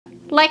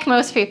Like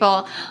most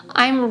people,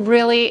 I'm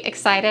really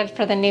excited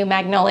for the new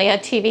Magnolia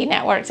TV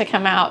network to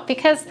come out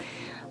because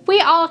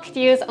we all could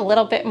use a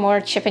little bit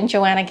more Chip and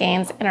Joanna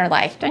Gaines in our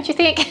life, don't you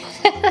think?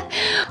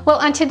 Well,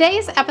 on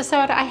today's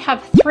episode, I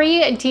have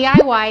 3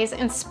 DIYs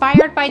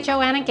inspired by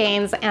Joanna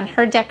Gaines and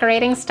her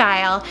decorating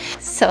style.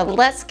 So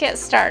let's get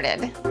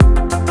started.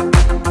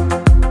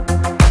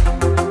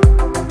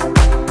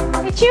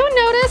 Did you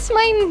notice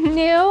my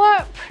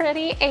new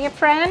pretty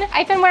apron?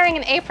 I've been wearing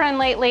an apron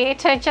lately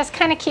to just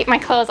kind of keep my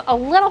clothes a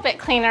little bit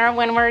cleaner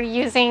when we're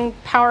using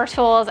power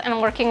tools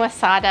and working with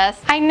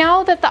sawdust. I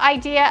know that the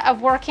idea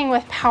of working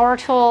with power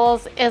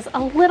tools is a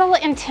little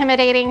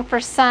intimidating for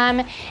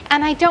some,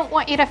 and I don't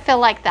want you to feel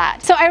like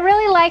that. So I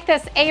really like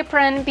this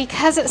apron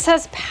because it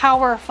says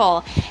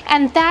powerful,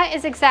 and that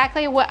is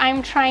exactly what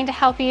I'm trying to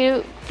help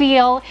you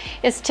feel,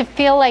 is to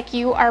feel like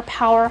you are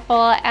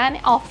powerful. And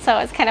also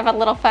it's kind of a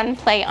little fun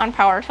play on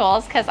power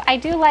tools because I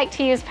do like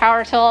to use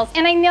power tools,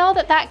 and I know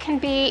that that can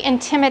be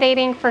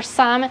intimidating for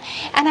some,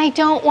 and I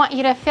don't want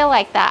you to feel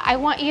like that. I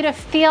want you to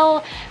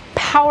feel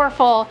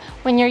powerful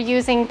when you're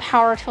using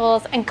power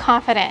tools and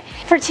confident.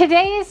 For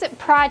today's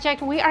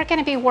project, we are going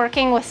to be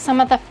working with some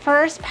of the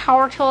first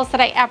power tools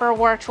that I ever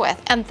worked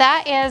with, and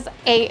that is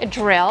a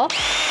drill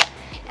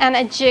and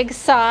a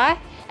jigsaw.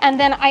 And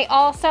then I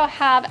also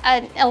have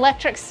an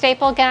electric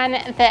staple gun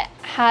that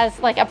has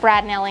like a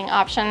brad nailing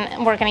option,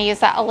 and we're going to use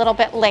that a little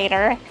bit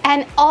later.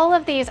 And all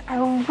of these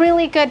are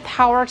really good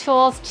power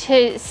tools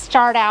to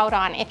start out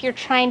on if you're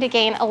trying to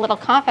gain a little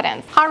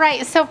confidence. All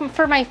right, so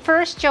for my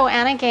first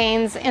Joanna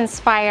Gaines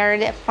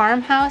inspired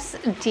farmhouse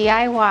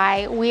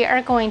DIY, we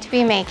are going to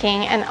be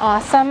making an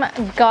awesome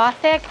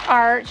Gothic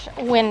arch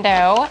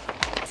window.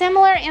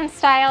 Similar in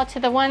style to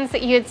the ones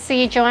that you'd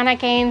see Joanna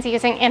Gaines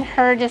using in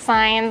her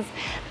designs.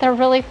 They're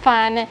really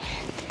fun.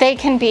 They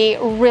can be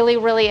really,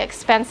 really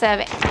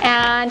expensive.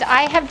 And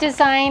I have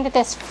designed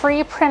this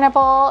free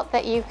printable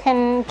that you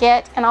can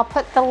get, and I'll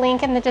put the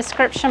link in the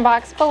description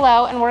box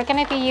below, and we're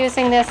going to be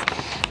using this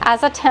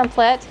as a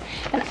template.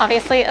 And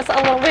obviously it's a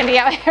little windy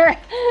out here.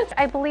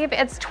 I believe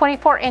it's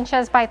 24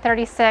 inches by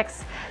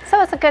 36,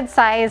 so it's a good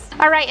size.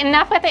 All right,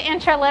 enough with the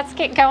intro. Let's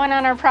get going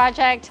on our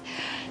project.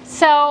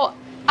 So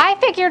I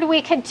figured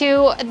we could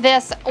do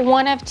this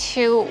one of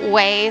 2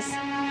 ways.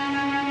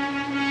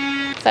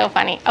 So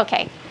funny.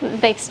 Okay,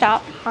 they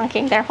stopped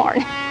honking their horn.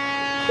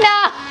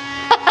 No!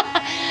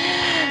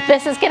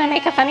 This is gonna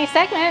make a funny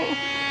segment.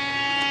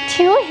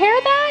 Do you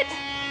hear that?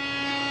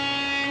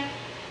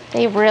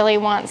 They really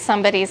want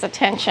somebody's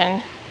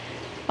attention.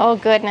 Oh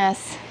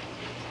goodness.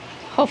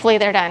 Hopefully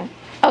they're done.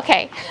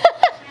 Okay.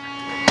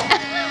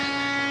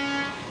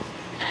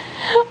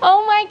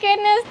 Oh my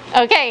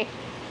goodness. Okay.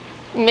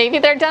 Maybe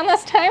they're done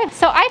this time.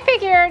 So I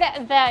figured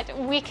that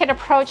we could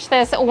approach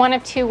this one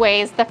of 2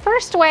 ways. The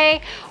first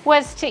way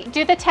was to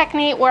do the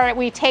technique where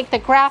we take the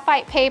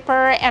graphite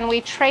paper and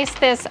we trace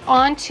this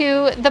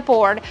onto the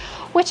board,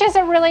 which is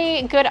a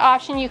really good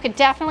option. You could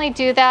definitely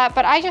do that,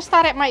 but I just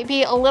thought it might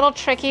be a little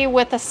tricky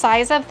with the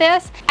size of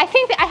this. I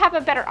think that I have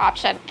a better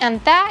option,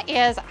 and that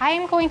is I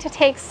am going to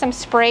take some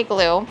spray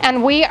glue,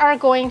 and we are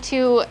going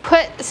to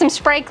put some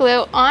spray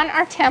glue on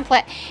our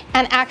template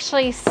and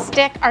actually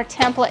stick our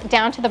template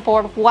down to the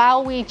board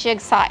while we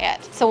jigsaw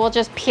it. So we'll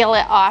just peel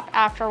it off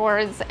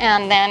afterwards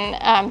and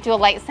then do a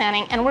light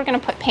sanding, and we're going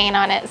to put paint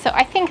on it. So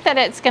I think that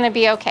it's going to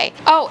be okay.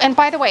 Oh, and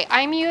by the way,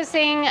 I'm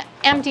using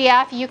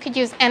MDF. You could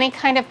use any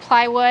kind of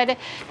plywood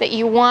that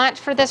you want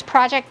for this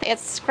project.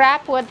 It's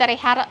scrap wood that I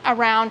had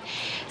around,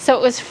 so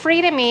it was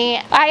free to me.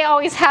 I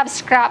always have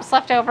scraps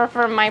left over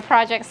for my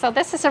project, so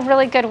this is a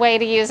really good way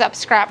to use up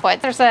scrap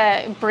wood. There's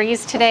a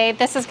breeze today.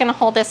 This is going to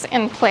hold this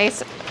in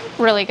place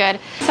really good.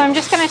 So I'm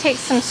just going to take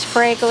some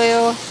spray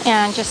glue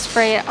and just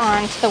spray it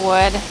onto the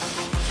wood.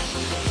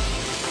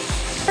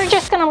 We're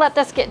just going to let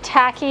this get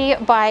tacky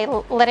by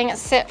letting it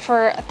sit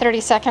for 30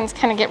 seconds,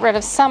 kind of get rid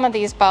of some of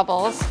these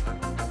bubbles.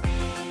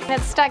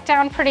 It's stuck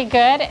down pretty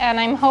good, and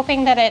I'm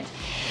hoping that it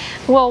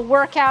will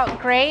work out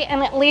great,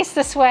 and at least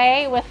this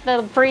way, with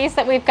the breeze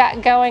that we've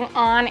got going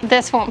on,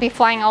 this won't be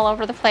flying all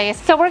over the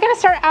place. So we're going to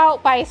start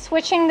out by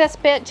switching this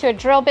bit to a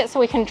drill bit so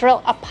we can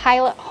drill a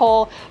pilot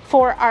hole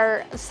for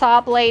our saw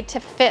blade to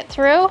fit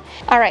through.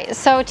 All right,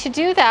 so to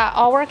do that,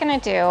 all we're going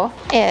to do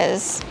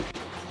is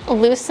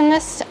loosen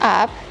this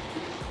up,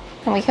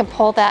 and we can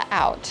pull that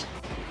out.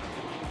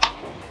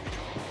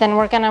 Then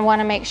we're going to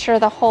want to make sure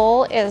the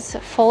hole is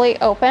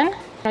fully open.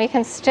 We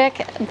can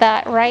stick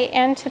that right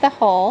into the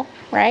hole,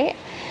 right?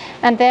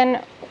 And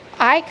then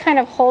I kind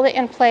of hold it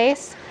in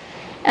place,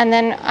 and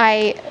then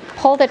I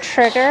pull the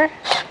trigger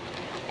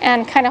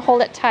and kind of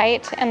hold it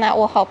tight, and that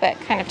will help it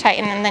kind of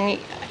tighten. And then you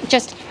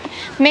just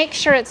make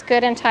sure it's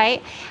good and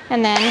tight,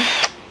 and then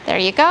there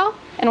you go,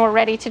 and we're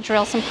ready to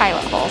drill some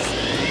pilot holes.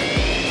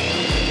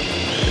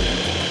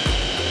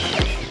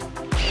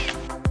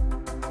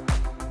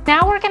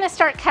 Now we're going to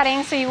start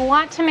cutting, so you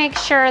want to make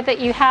sure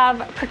that you have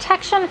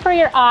protection for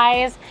your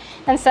eyes.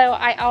 And so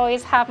I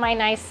always have my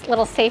nice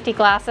little safety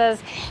glasses.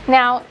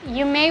 Now,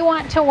 you may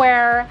want to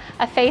wear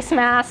a face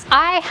mask.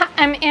 I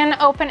am in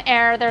open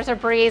air, there's a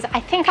breeze. I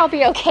think I'll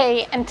be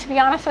okay. And to be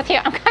honest with you,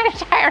 I'm kind of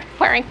tired of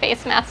wearing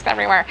face masks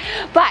everywhere.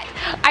 But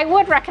I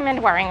would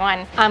recommend wearing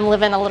one. I'm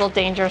living a little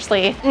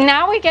dangerously.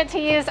 Now we get to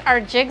use our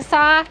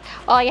jigsaw.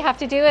 All you have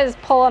to do is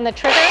pull on the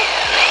trigger.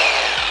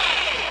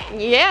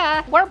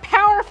 Yeah, we're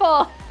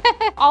powerful.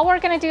 All we're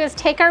gonna do is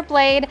take our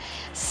blade,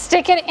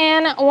 stick it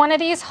in one of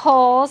these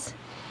holes,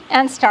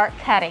 and start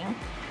cutting.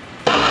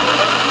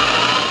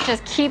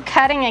 Just keep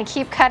cutting and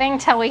keep cutting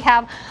till we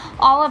have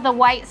all of the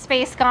white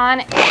space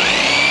gone.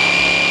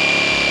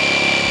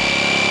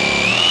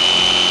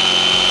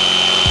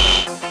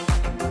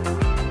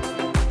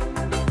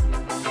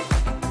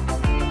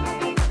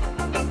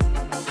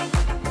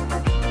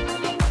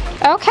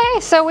 Okay,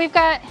 so we've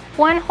got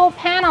one whole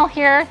panel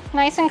here,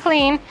 nice and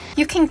clean.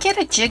 You can get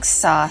a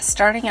jigsaw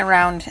starting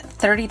around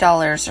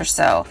 $30 or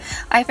so.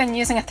 I've been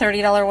using a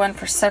 $30 one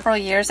for several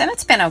years and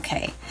it's been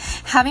okay.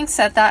 Having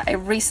said that, I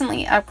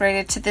recently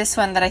upgraded to this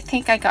one that I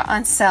think I got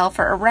on sale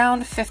for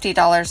around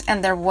 $50,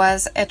 and there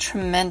was a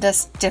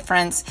tremendous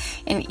difference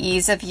in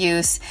ease of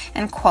use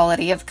and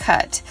quality of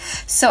cut.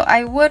 So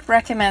I would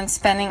recommend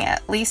spending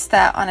at least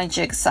that on a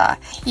jigsaw.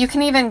 You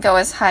can even go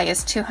as high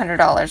as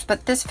 $200,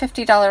 but this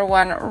 $50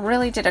 one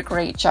really did a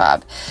great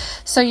job.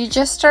 So you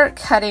just start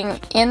cutting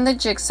in the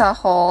jigsaw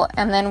hole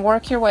and then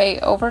work your way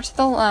over to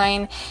the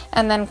line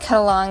and then cut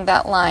along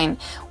that line.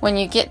 When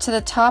you get to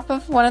the top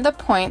of one of the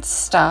points,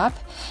 stop.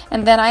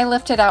 And then I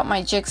lifted out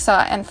my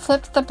jigsaw and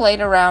flipped the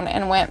blade around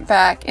and went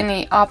back in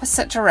the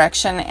opposite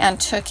direction and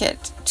took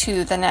it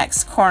to the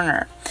next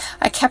corner.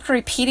 I kept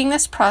repeating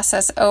this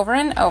process over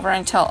and over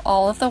until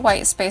all of the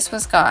white space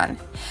was gone.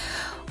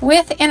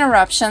 With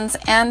interruptions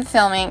and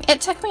filming,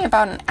 it took me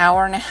about an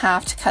hour and a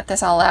half to cut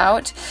this all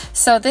out,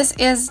 so this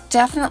is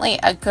definitely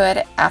a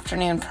good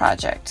afternoon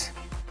project.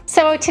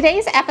 So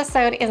today's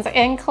episode is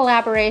in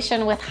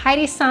collaboration with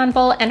Heidi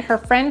Sonbul and her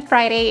friend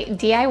Friday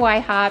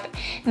DIY Hop,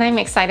 and I'm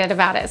excited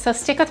about it. So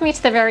stick with me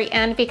to the very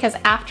end, because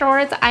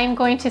afterwards I'm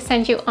going to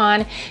send you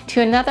on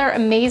to another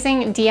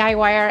amazing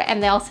DIYer,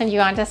 and they'll send you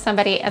on to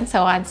somebody, and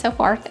so on and so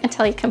forth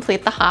until you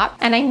complete the hop.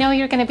 And I know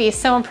you're going to be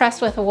so impressed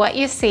with what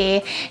you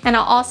see, and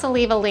I'll also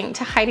leave a link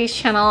to Heidi's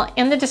channel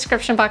in the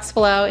description box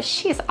below.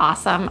 She's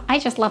awesome. I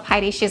just love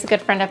Heidi. She's a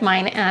good friend of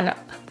mine, and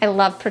I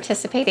love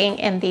participating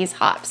in these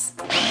hops.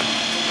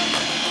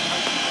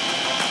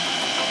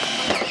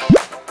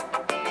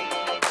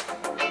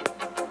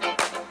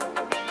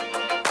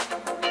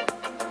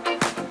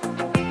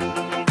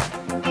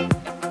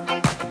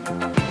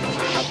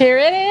 Here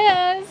it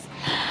is.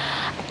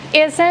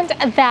 Isn't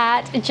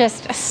that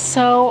just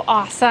so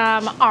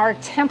awesome? Our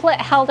template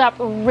held up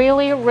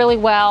really, really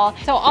well.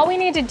 So all we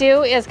need to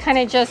do is kind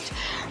of just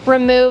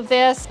remove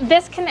this.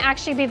 This can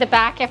actually be the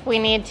back if we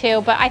need to,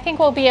 but I think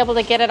we'll be able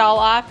to get it all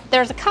off.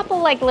 There's a couple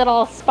like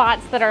little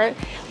spots that are a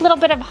little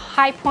bit of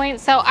high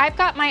points. So I've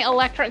got my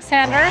electric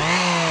sander.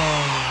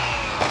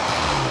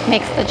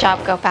 Makes the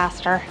job go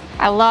faster.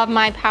 I love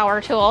my power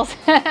tools.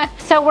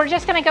 So we're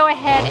just gonna go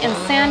ahead and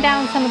sand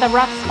down some of the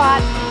rough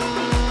spots.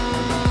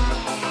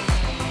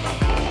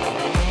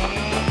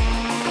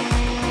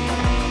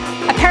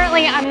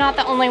 Apparently I'm not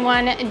the only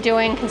one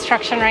doing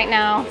construction right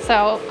now,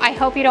 so I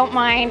hope you don't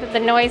mind the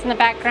noise in the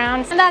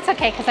background. And that's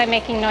okay, because I'm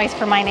making noise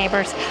for my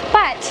neighbors.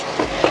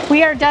 But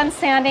we are done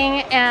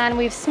sanding and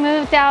we've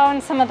smoothed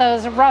down some of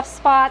those rough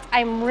spots.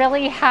 I'm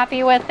really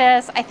happy with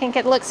this. I think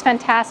it looks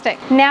fantastic.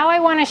 Now I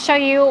want to show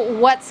you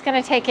what's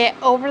going to take it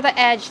over the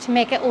edge to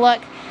make it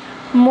look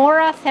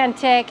more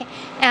authentic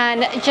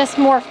and just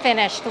more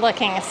finished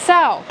looking.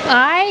 So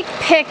I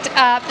picked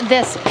up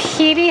this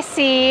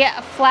PVC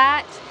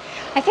flat,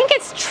 I think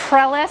it's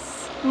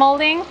trellis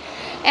molding,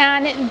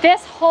 and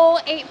this whole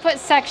 8-foot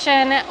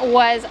section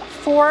was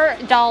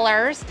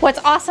 $4. What's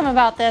awesome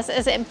about this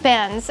is it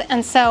bends,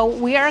 and so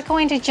we are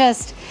going to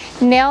just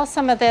nail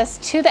some of this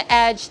to the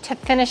edge to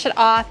finish it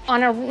off.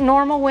 On a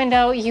normal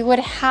window you would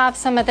have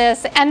some of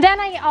this, and then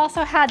I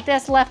also had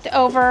this left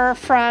over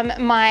from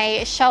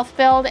my shelf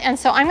build, and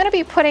so I'm going to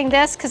be putting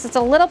this, because it's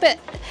a little bit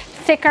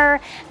thicker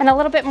and a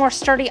little bit more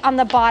sturdy on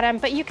the bottom,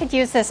 but you could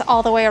use this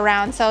all the way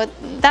around, so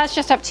that's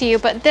just up to you.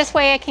 But this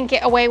way I can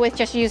get away with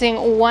just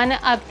using one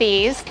of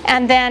these,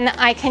 and then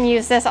I can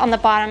use this on the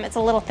bottom. It's a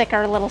little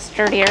thicker, a little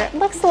sturdier. It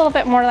looks a little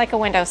bit more like a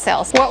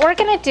windowsill. So what we're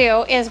going to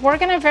do is we're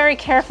going to very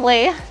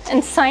carefully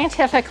and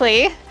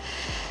scientifically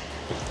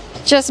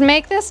just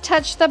make this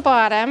touch the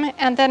bottom,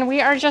 and then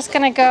we are just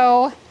going to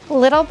go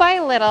little by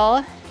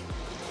little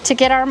to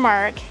get our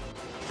mark,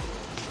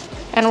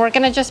 and we're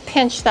going to just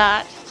pinch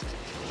that,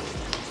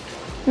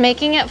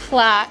 making it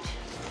flat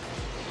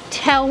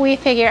till we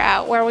figure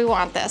out where we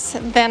want this.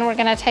 Then we're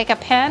going to take a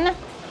pen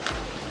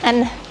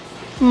and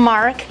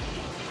mark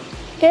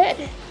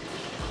it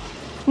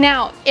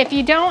Now, if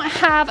you don't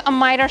have a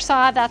miter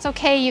saw, that's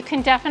okay. You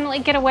can definitely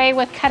get away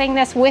with cutting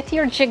this with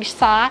your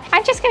jigsaw.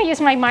 I'm just gonna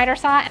use my miter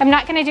saw. I'm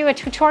not gonna do a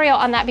tutorial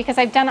on that because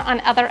I've done it on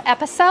other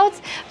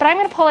episodes, but I'm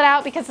gonna pull it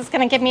out because it's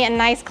gonna give me a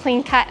nice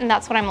clean cut, and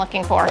that's what I'm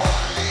looking for.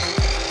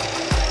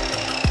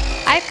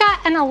 I've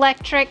got an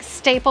electric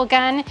staple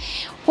gun.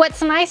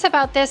 What's nice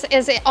about this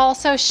is it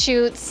also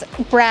shoots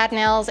brad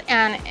nails,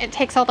 and it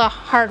takes all the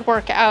hard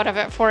work out of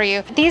it for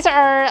you. These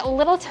are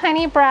little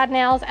tiny brad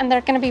nails, and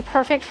they're gonna be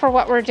perfect for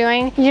what we're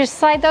doing. You just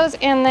slide those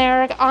in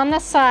there on the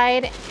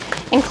side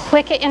and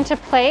click it into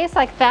place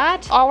like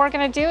that. All we're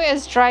gonna do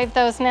is drive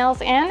those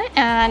nails in,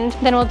 and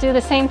then we'll do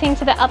the same thing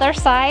to the other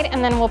side,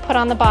 and then we'll put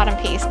on the bottom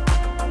piece.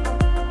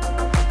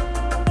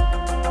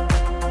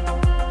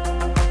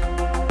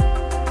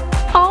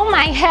 Oh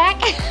my heck,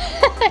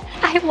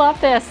 I love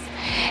this.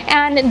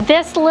 And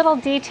this little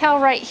detail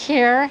right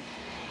here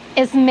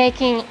is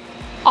making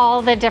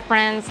all the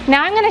difference.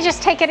 Now I'm gonna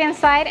just take it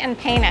inside and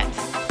paint it.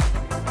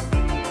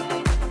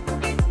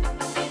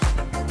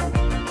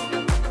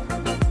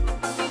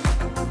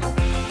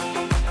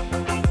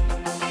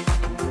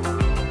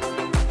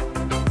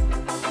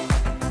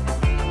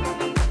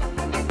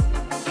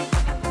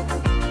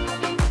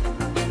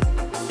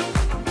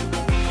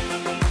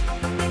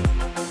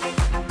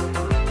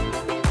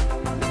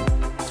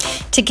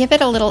 To give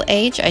it a little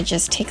age, I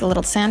just take a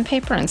little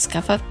sandpaper and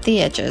scuff up the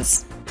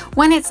edges.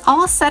 When it's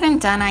all said and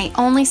done, I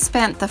only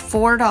spent the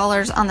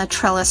 $4 on the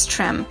trellis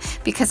trim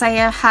because I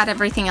had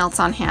everything else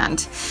on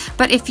hand.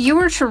 But if you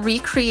were to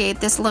recreate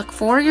this look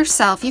for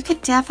yourself, you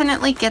could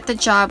definitely get the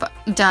job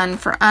done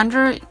for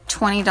under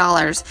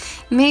 $20,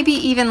 maybe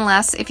even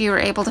less if you were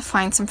able to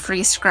find some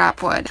free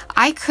scrap wood.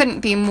 I couldn't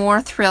be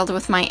more thrilled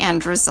with my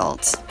end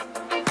result.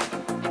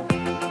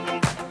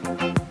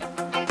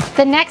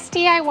 The next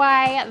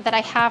DIY that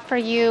I have for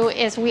you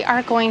is we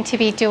are going to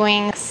be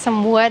doing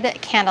some wood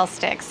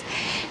candlesticks.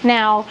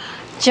 Now,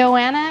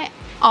 Joanna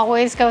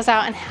always goes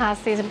out and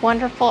has these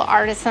wonderful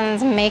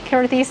artisans make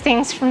her these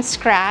things from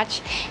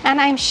scratch,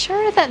 and I'm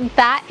sure that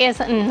that is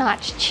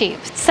not cheap.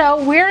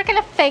 So we're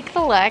gonna fake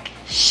the look.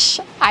 Shh,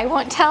 I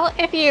won't tell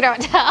if you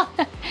don't tell.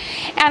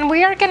 And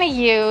we are gonna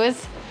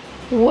use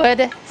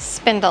wood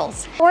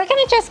spindles. We're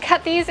gonna just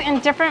cut these in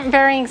different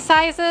varying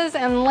sizes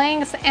and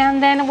lengths,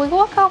 and then we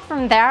will go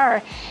from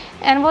there,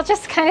 and we'll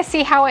just kind of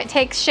see how it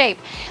takes shape.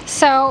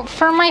 So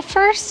for my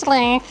first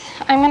length,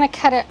 I'm gonna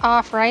cut it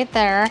off right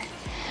there,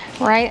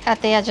 right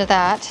at the edge of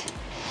that.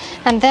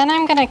 And then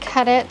I'm gonna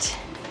cut it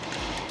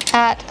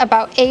at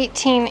about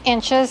 18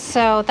 inches,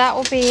 so that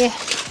will be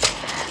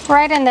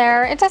right in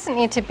there. It doesn't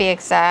need to be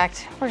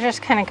exact. We're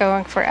just kind of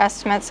going for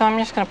estimates, so I'm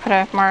just gonna put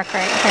a mark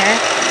right here.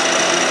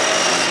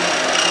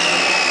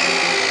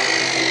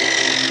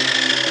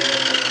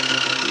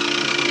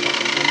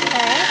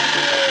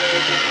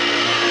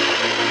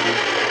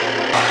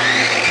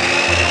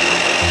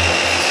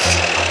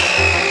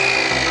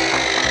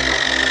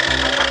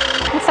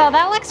 So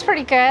that looks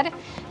pretty good.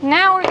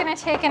 Now we're gonna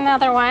take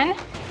another one,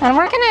 and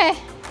we're gonna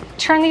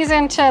turn these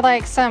into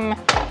like some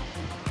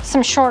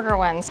shorter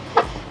ones.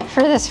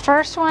 For this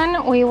first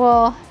one, we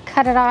will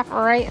cut it off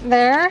right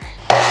there.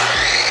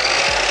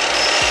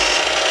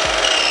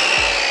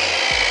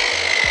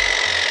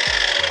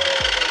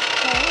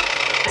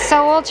 Okay.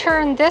 So we'll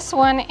turn this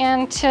one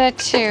into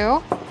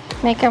 2.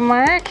 Make a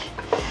mark.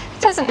 It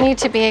doesn't need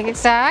to be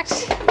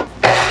exact.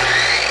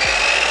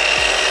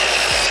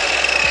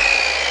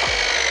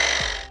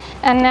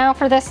 And now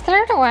for this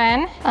third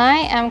one, I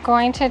am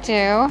going to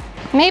do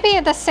maybe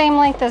the same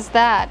length as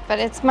that, but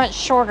it's much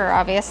shorter,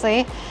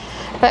 obviously.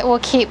 But we'll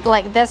keep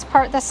like this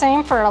part the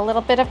same for a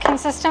little bit of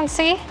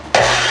consistency.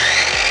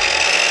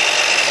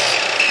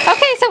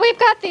 Okay, so we've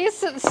got these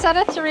set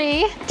of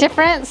 3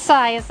 different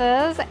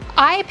sizes.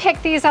 I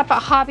picked these up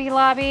at Hobby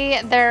Lobby.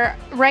 They're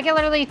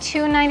regularly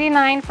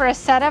 $2.99 for a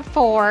set of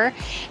 4,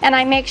 and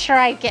I make sure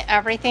I get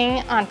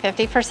everything on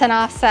 50%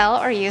 off sale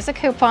or use a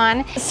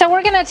coupon. So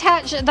we're gonna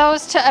attach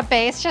those to a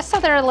base just so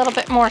they're a little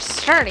bit more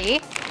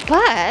sturdy.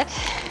 But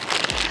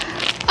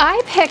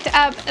I picked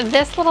up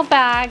this little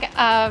bag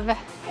of,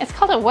 it's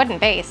called a wooden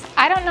base.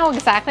 I don't know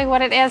exactly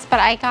what it is, but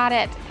I got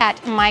it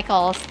at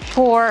Michael's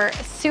for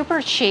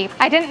super cheap.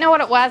 I didn't know what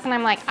it was, and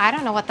I'm like, I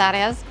don't know what that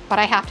is, but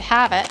I have to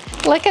have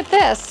it. Look at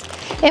this.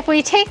 If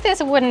we take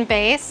this wooden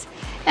base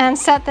and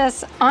set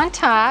this on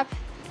top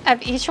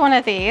of each one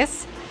of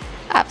these,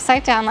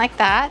 upside down like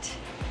that,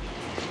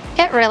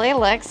 it really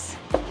looks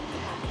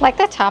like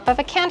the top of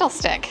a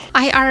candlestick.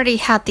 I already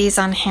had these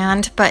on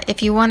hand, but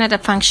if you wanted a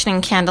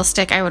functioning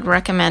candlestick, I would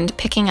recommend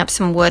picking up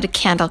some wood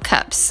candle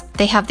cups.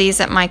 They have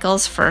these at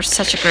Michael's for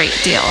such a great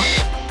deal.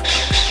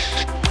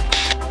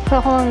 Put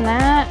a hole in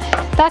that.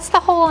 That's the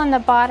hole on the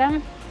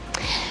bottom,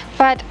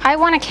 but I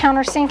want to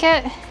countersink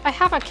it. I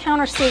have a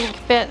countersink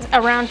bit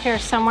around here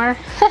somewhere,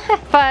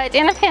 but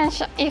in a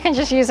pinch, you can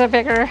just use a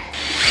bigger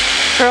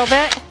drill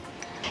bit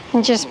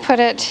and just put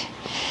it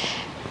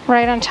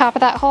right on top of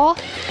that hole.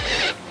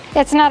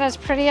 It's not as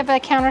pretty of a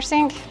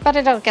countersink, but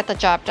it'll get the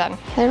job done.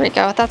 There we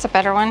go, that's a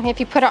better one. If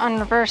you put it on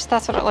reverse,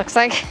 that's what it looks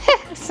like.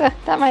 So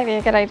that might be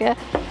a good idea.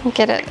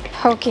 Get it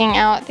poking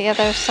out the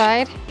other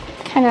side.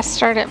 Kind of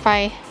start it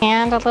by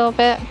hand a little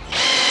bit.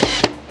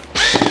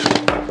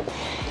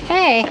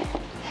 Hey,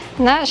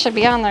 that should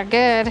be on there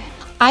good.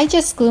 I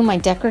just glue my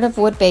decorative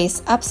wood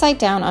base upside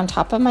down on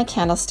top of my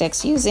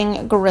candlesticks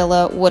using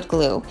Gorilla wood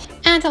glue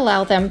and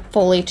allow them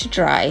fully to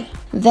dry.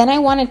 Then I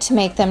wanted to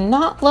make them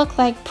not look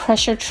like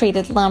pressure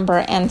treated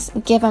lumber and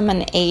give them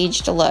an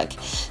aged look.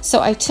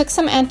 So I took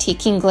some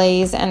antiquing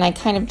glaze and I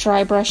kind of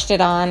dry brushed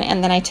it on,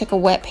 and then I took a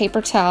wet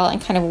paper towel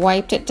and kind of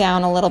wiped it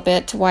down a little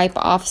bit to wipe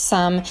off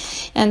some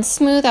and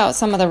smooth out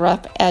some of the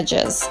rough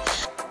edges.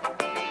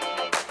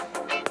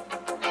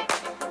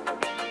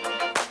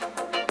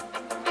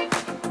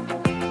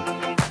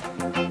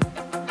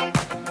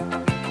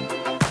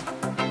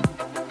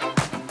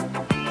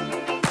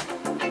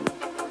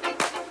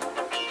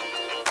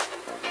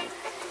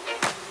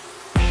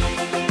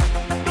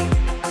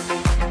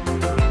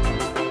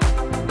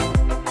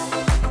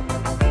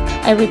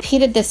 I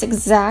repeated this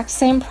exact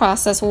same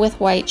process with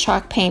white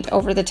chalk paint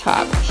over the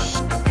top.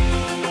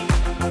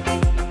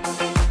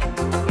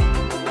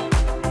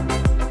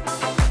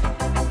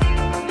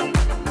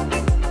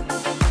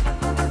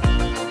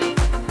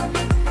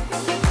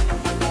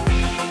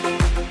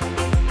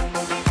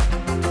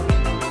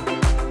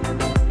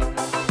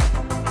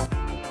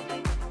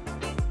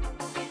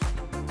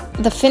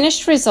 The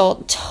finished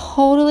result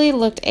totally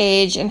looked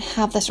aged and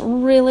have this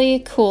really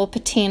cool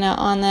patina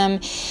on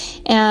them.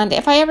 And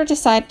if I ever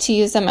decide to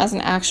use them as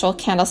an actual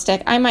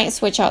candlestick, I might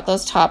switch out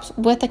those tops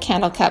with the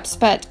candle cups.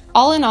 But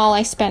all in all,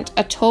 I spent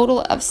a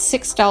total of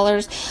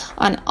 $6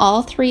 on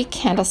all 3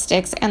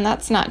 candlesticks, and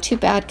that's not too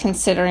bad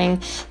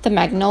considering the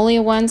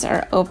Magnolia ones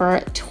are over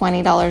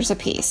 $20 a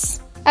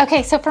piece.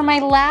 Okay, so for my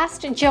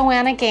last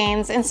Joanna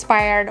Gaines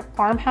inspired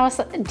farmhouse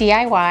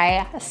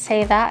DIY,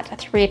 say that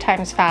 3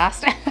 times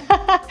fast,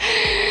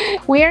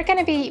 we are going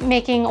to be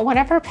making one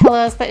of her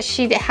pillows that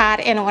she had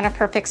in one of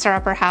her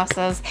fixer-upper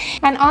houses.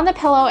 And on the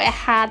pillow, it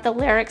had the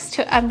lyrics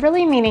to a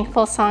really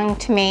meaningful song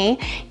to me,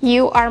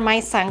 "You Are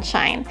My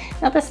Sunshine."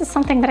 Now, this is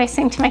something that I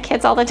sing to my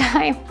kids all the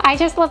time. I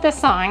just love this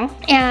song,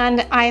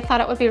 and I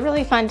thought it would be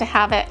really fun to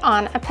have it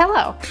on a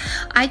pillow.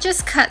 I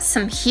just cut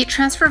some heat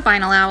transfer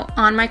vinyl out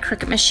on my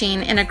Cricut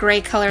machine in a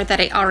gray color that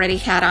I already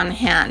had on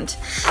hand.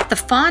 The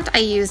font I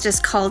used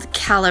is called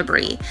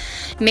Calibri,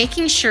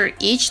 making sure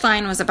each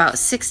line was about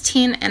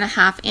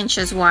 16.5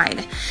 inches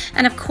wide.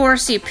 And of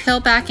course, you peel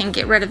back and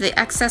get rid of the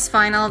excess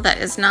vinyl that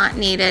is not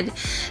needed.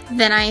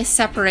 Then I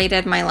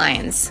separated my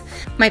lines.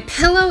 My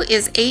pillow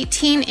is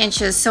 18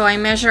 inches, so I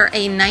measure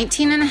a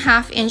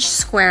 19.5 inch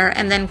square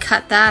and then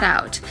cut that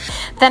out.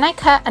 Then I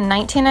cut a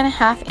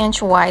 19.5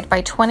 inch wide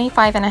by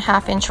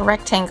 25.5 inch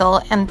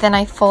rectangle, and then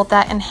I fold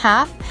that in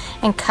half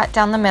and cut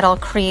down the middle,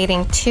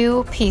 creating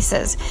 2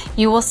 pieces.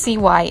 You will see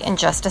why in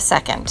just a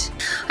second.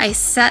 I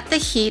set the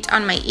heat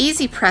on my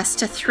Easy Press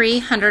to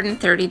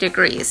 330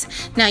 degrees.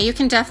 Now you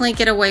can definitely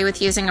get away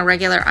with using a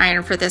regular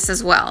iron for this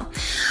as well.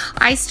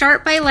 I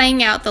start by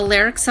laying out the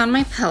lyrics on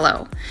my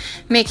pillow,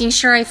 making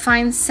sure I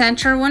find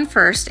center one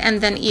first and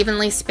then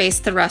evenly space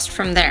the rest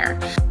from there.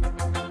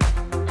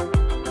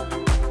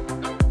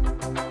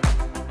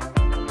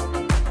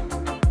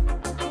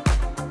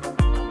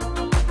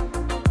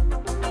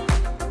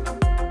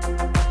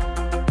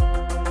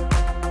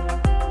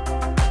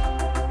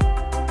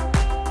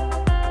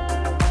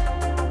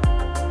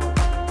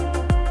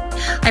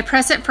 I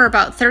press it for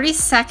about 30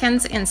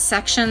 seconds in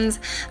sections,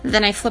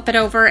 then I flip it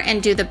over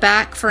and do the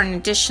back for an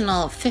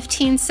additional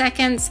 15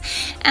 seconds,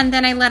 and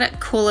then I let it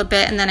cool a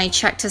bit, and then I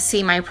check to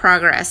see my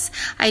progress.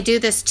 I do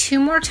this 2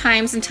 more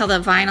times until the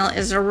vinyl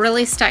is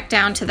really stuck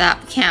down to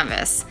that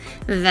canvas.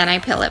 Then I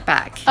peel it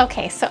back.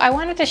 Okay, so I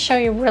wanted to show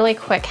you really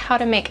quick how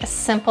to make a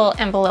simple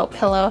envelope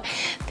pillow.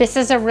 This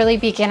is a really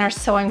beginner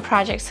sewing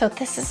project, so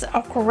this is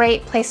a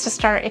great place to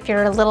start if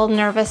you're a little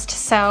nervous to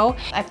sew.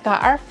 I've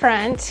got our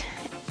front,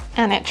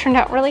 and it turned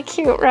out really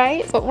cute,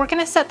 right? But we're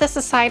gonna set this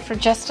aside for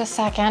just a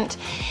second.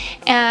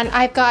 And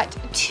I've got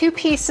 2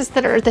 pieces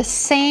that are the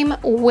same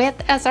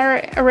width as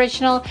our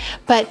original,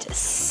 but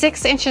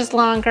 6 inches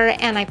longer,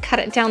 and I've cut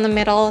it down the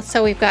middle,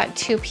 so we've got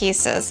 2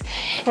 pieces.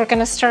 We're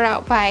gonna start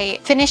out by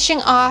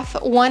finishing off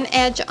one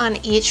edge on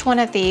each one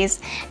of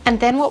these, and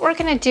then what we're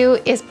gonna do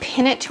is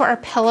pin it to our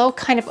pillow,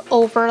 kind of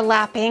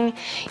overlapping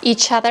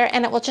each other,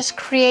 and it will just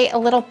create a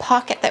little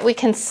pocket that we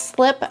can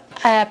slip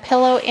a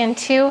pillow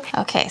into.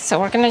 Okay, so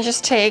we're gonna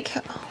just take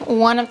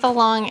one of the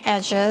long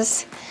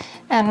edges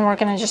and we're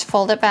gonna just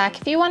fold it back.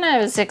 If you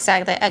wanna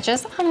zigzag the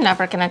edges, I'm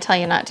never gonna tell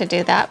you not to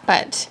do that,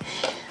 but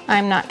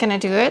I'm not gonna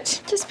do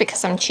it just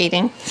because I'm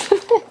cheating.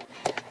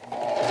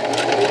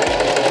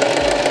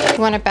 You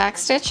want a back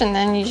stitch, and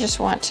then you just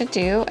want to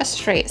do a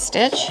straight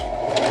stitch.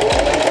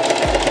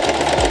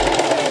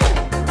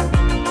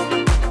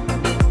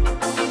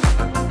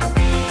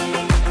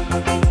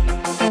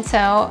 And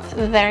so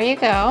there you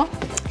go.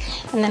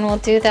 And then we'll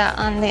do that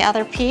on the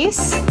other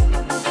piece.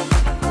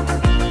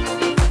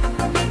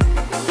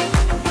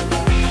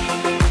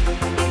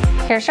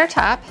 here's our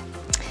top.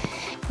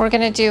 We're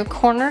gonna do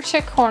corner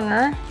to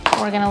corner.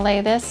 We're gonna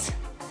lay this,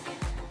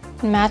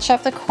 match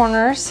up the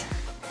corners,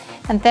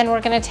 and then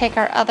we're gonna take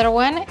our other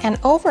one and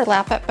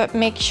overlap it, but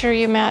make sure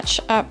you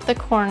match up the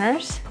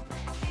corners.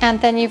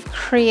 And then you've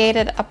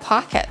created a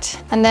pocket.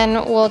 And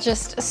then we'll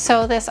just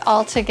sew this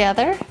all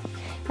together,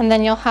 and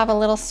then you'll have a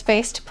little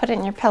space to put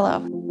in your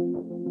pillow.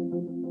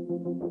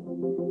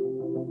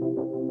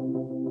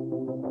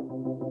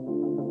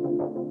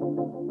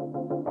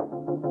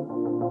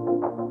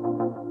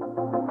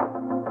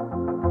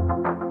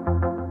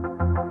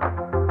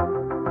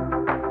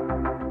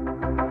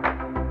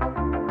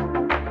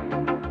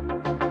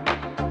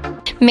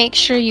 Make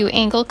sure you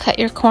angle cut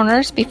your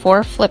corners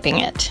before flipping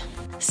it.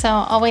 So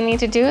all we need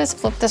to do is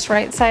flip this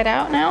right side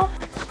out now.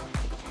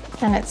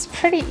 And it's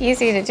pretty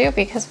easy to do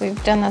because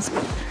we've done this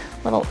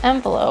little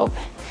envelope.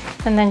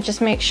 And then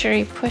just make sure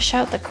you push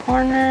out the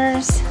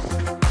corners.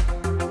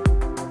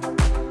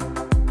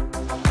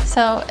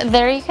 So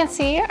there you can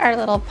see our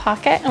little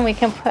pocket, and we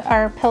can put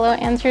our pillow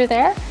in through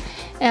there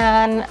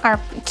and our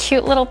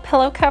cute little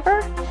pillow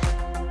cover.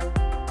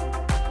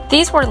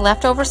 These were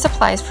leftover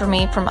supplies for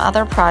me from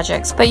other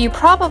projects, but you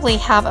probably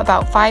have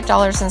about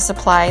 $5 in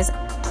supplies,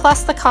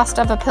 plus the cost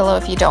of a pillow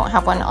if you don't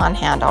have one on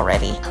hand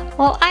already.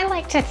 Well, I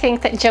like to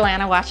think that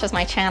Joanna watches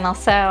my channel,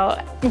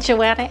 so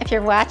Joanna, if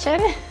you're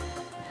watching,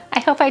 I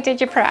hope I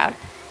did you proud.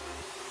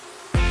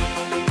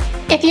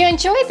 If you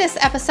enjoyed this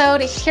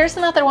episode, here's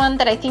another one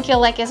that I think you'll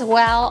like as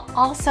well.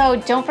 Also,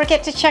 don't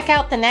forget to check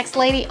out the next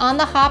lady on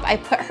the hop. I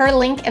put her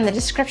link in the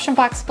description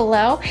box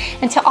below.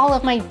 And to all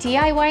of my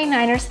DIY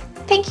Niners,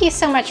 thank you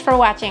so much for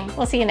watching.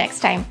 We'll see you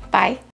next time. Bye.